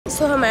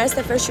सो हमारा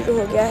सफ़र शुरू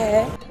हो गया है।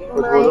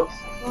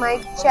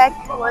 Mic check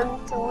 1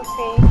 2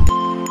 3।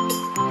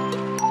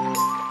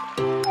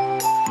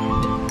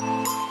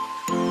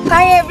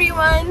 Hi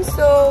everyone,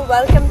 so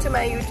welcome to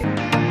my YouTube.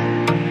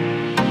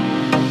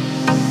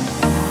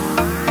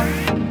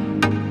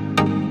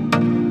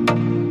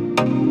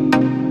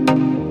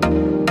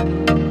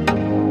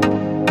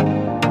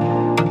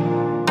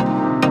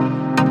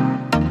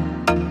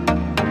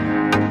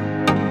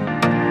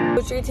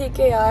 सोच रही थी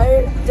कि यार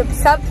जब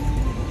सब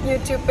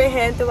YouTube पे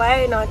हैं तो why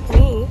not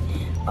me।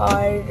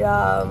 और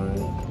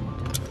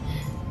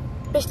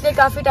पिछले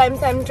काफ़ी टाइम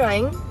से I'm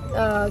trying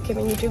कि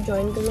मैं YouTube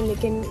ज्वाइन करूँ,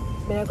 लेकिन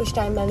मेरा कुछ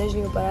टाइम मैनेज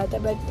नहीं हो पा रहा था।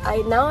 But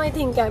now I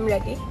think I'm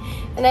ready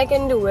and I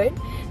can do it,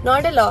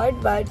 not a lot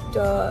but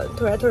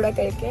थोड़ा थोड़ा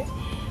करके।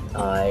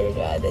 और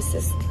this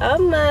is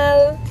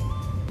Amal.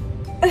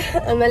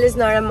 Amal is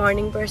not a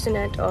morning person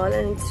at all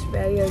and it's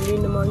very early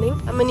in the morning.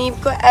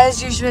 Munib को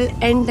as usual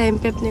end time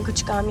पे अपने कुछ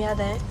काम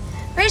याद आए।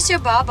 Where's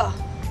your Baba?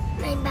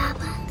 My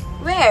Baba.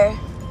 Where?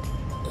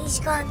 He's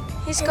gone.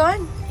 He's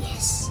gone?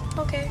 Yes.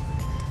 Okay.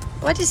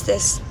 What is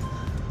this?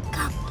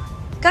 Cup.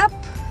 Cup?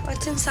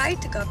 What's inside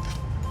the cup?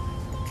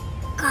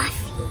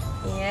 Coffee.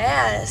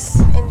 Yes.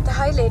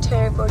 इंतहाई late है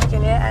airport के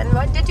लिए। And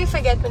what did you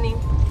forget, Muneeb?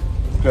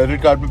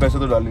 Credit card में पैसे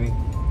तो डाले नहीं,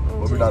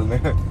 वो भी डालने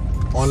हैं।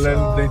 ऑनलाइन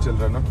नहीं चल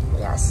रहा ना।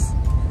 Yes.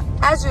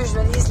 As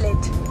usual, he's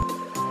late.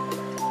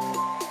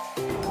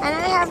 And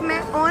I have my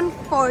own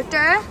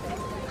porter.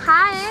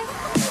 Hi.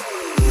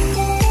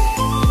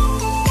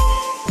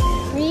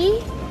 We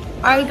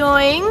are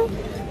going.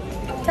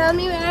 Tell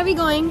me, where are we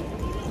going?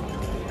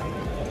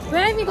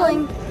 Where are we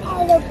going?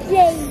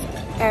 Aeroplane.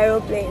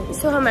 Aeroplane.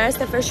 So हमारा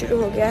सफ़र शुरू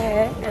हो गया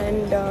है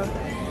and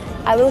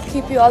I will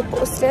keep you all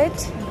posted.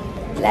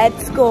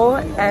 Let's go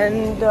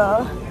and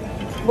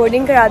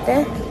boarding कराते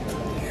हैं।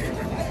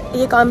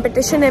 ये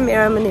competition है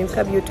मेरा मुनीब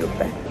का YouTube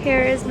पे।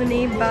 Here is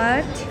Muneeb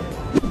but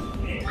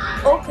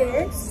okay,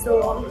 so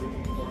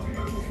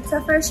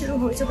सफ़र शुरू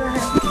हो चुका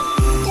है।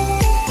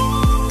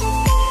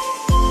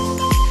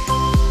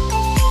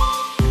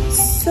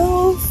 So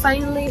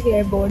finally we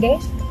are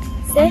boarded.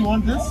 You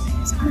want this?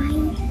 It's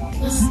mine.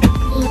 Yes.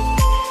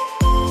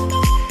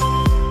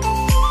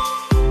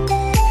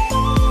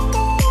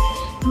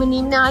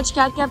 Munib ने आज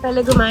क्या क्या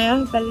पहले घुमाया?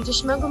 पहले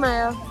चश्मा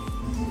घुमाया।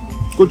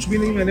 कुछ भी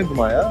नहीं मैंने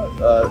घुमाया,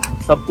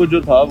 सब कुछ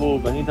जो था वो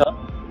वहीं था,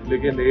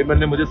 लेकिन एमन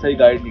ने मुझे सही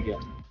गाइड नहीं किया।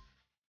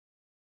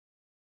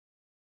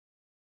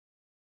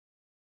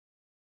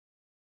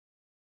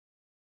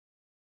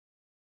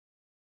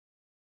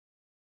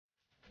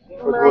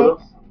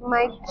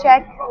 Mic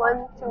check 1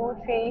 2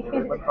 3।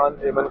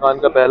 एमन खान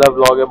का पहला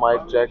व्लॉग है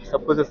माइक चेक,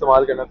 सब कुछ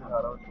इस्तेमाल करना सिखा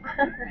रहा हूँ।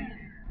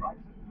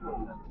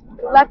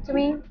 Luck to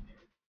me.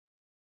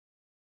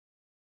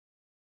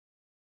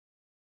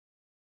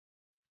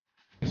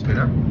 इसमें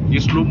ना ये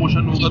स्लो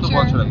मोशन होगा तो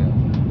बहुत अच्छा लगेगा।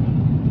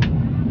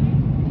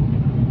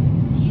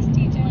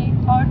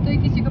 और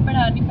तो किसी को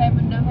पढ़ा नहीं पाए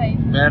मुन्ना भाई।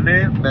 मैंने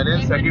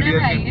सेकंड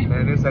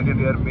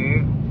ईयर में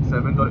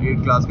 7th और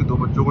 8th क्लास के 2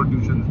 बच्चों को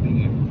ट्यूशंस दी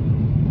हैं।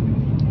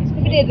 इसको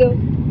भी दे दो।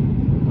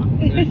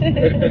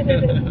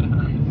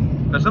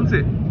 कसम से।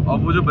 और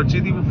वो जो बच्ची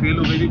थी वो फेल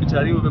हो गई थी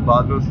बेचारी, वो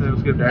बाद में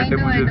उसके डैड ने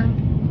मुझे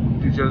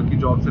टीचर की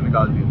जॉब से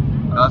निकाल दिया।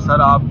 कहा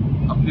सर आप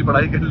अपनी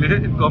पढ़ाई कर ले,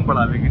 इनको हम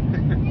पढ़ा लेंगे।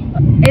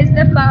 इस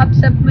दफा आप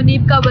सब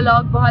मुनीब का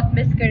व्लॉग बहुत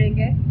मिस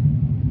करेंगे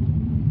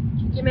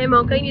क्योंकि मैं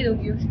मौका ही नहीं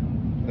दूंगी उसको।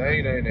 नहीं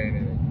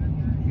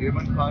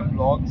एमन खान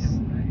व्लॉग्स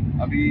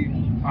अभी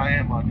आए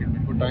हैं मार्केट में,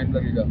 को टाइम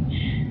लगेगा।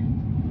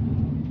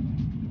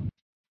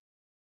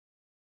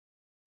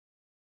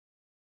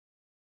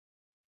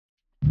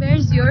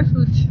 Where's your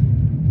food?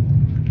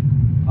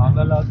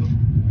 खाना ला दो।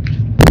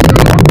 So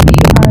we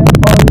are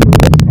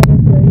almost at a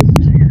tourist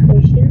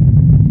station.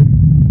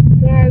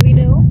 Where are we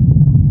now?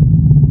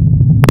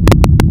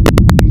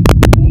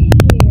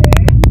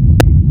 Here.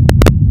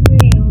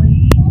 Really?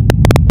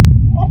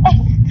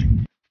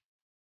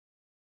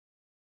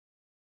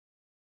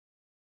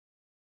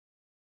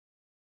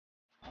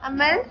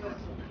 Amal,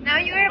 now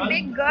you are a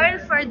big girl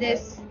for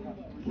this.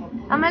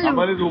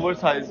 Amal is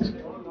oversized.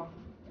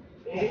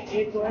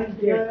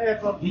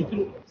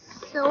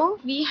 So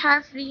we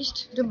have reached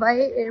Dubai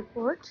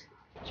airport.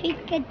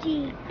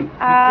 Chickadee.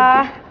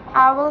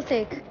 I will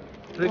take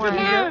one.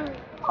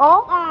 Oh.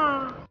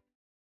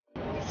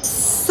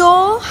 So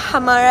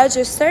हमारा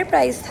जो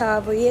surprise था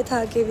वो ये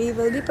था कि we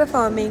will be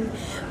performing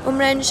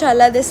उम्रा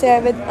इंशाल्लाह this year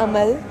with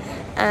Amal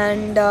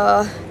and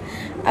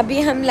अभी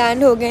हम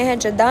लैंड हो गए हैं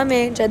जद्दा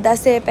में। जद्दा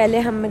से पहले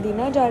हम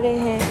मदीना जा रहे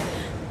हैं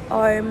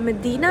और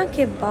मदीना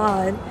के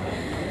बाद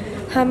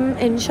हम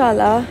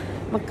इंशाल्लाह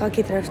मक्का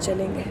की तरफ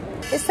चलेंगे।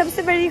 इस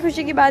सबसे बड़ी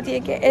खुशी की बात ये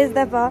कि इस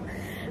दफ़ा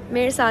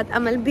मेरे साथ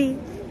अमल भी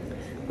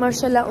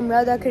माशाल्लाह उम्रा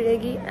अदा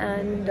करेगी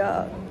and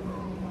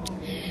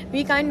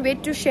we can't wait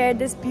to share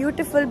this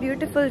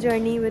beautiful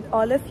journey with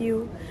all of you.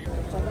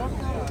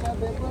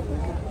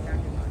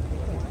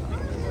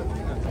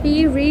 We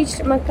reached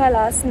Makkah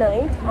last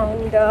night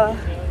and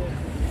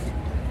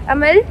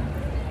Amal,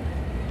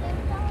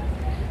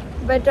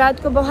 but रात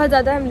को बहुत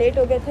ज़्यादा हम लेट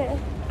हो गए थे।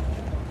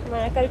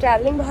 हमारा कल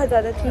ट्रैवलिंग बहुत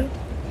ज़्यादा थी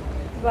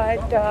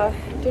but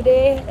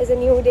today is a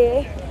new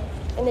day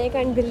and I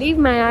can't believe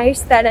my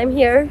eyes that I'm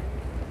here,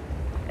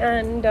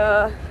 and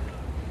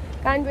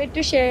can't wait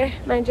to share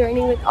my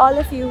journey with all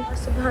of you.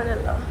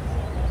 Subhanallah,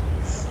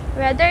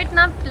 weather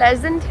इतना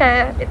pleasant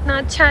है, इतना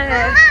अच्छा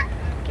है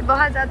कि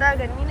बहुत ज़्यादा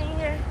गर्मी नहीं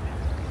है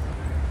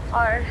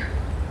और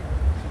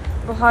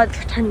बहुत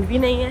ठंड भी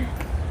नहीं है।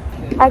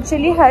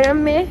 एक्चुअली हरम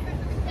में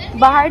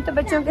बाहर तो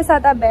बच्चों के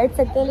साथ आप बैठ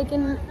सकते हैं,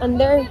 लेकिन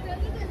अंदर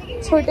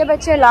छोटे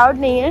बच्चे अलाउड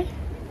नहीं है।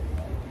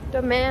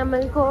 तो मैं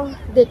अमल को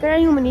देख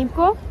रही हूँ, मुनीब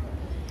को।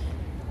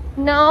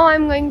 Now I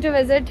am going to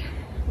visit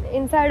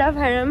inside of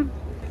हरम।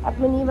 अब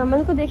मुनीब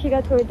अमल को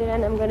देखेगा थोड़ी there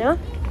and I am gonna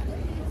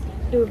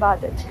do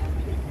इबादत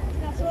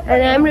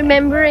and I am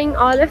remembering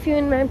all of you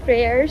in my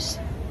prayers.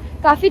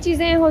 काफ़ी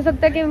चीज़ें हो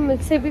सकता है कि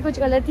मुझसे भी कुछ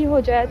गलती हो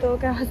जाए, तो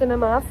क्या हसन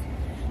माफ़,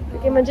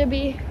 क्योंकि मुझे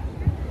भी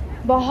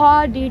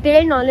बहुत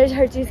डिटेल नॉलेज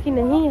हर चीज़ की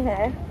नहीं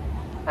है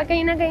और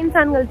कहीं ना कहीं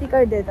इंसान गलती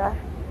कर देता है,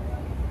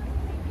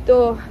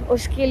 तो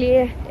उसके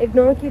लिए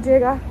इग्नोर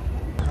कीजिएगा।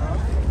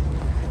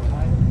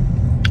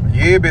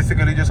 ये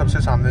बेसिकली जो सबसे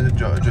सामने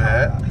जो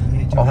है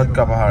ओहद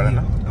का पहाड़ है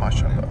ना,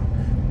 माशाल्लाह,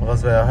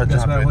 ग़ज़वा ओहद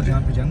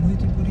जहाँ पे जंग हुई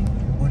थी पूरी।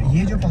 और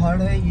ये जो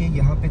पहाड़ है ये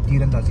यहाँ पे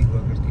तीरंदाजी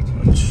हुआ करती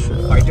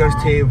थी। फाइटर्स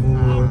थे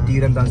वो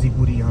तीरंदाजी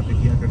पूरी यहाँ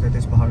पे किया करते थे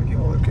इस पहाड़ के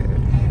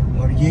ऊपर।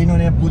 और ये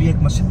इन्होंने पूरी एक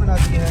मस्जिद बना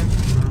दी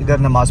है इधर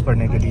नमाज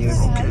पढ़ने के लिए।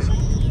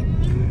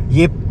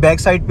 ये बैक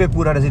साइड पे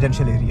पूरा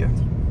रेजिडेंशियल एरिया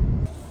है।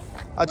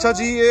 अच्छा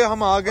जी, ये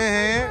हम आ गए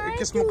हैं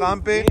किस मुकाम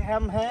पे?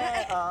 हम हैं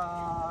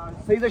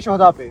सईद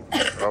शोहदा पे।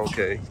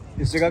 ओके,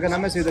 इस जगह का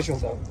नाम है सईद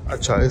शोहदा।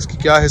 अच्छा, इसकी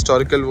क्या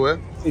हिस्टोरिकल वो है?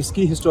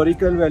 इसकी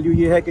हिस्टोरिकल वैल्यू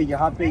ये है कि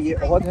यहाँ पे ये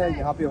ओहद है,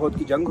 यहाँ पे ओहद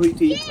की जंग हुई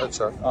थी।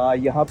 अच्छा।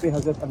 यहाँ पे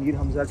हज़रत अमीर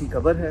हमज़ा की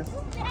कब्र है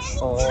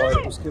और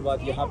उसके बाद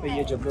यहाँ पे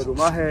ये जबल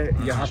रुमा है,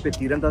 यहाँ पे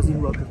तीरंदाजी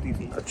हुआ करती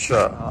थी।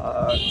 अच्छा,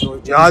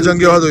 जो यहाँ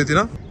जंग ओहद हुई थी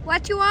ना?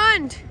 What you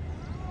want?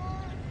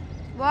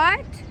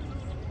 What?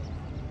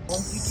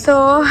 So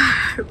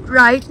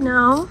right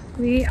now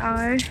we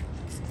are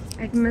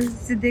at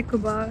Masjid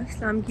Quba,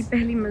 Islam की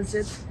पहली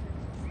मस्जिद,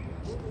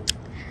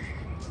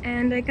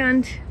 and I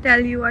can't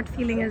tell you what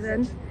feeling is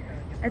in.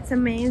 It's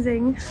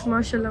amazing,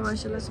 mashallah,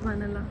 mashallah,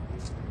 subhanallah.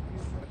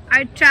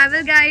 Our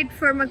travel guide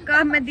for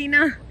Makkah,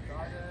 Medina,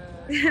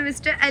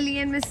 Mr. Ali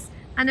and Miss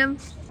Anam.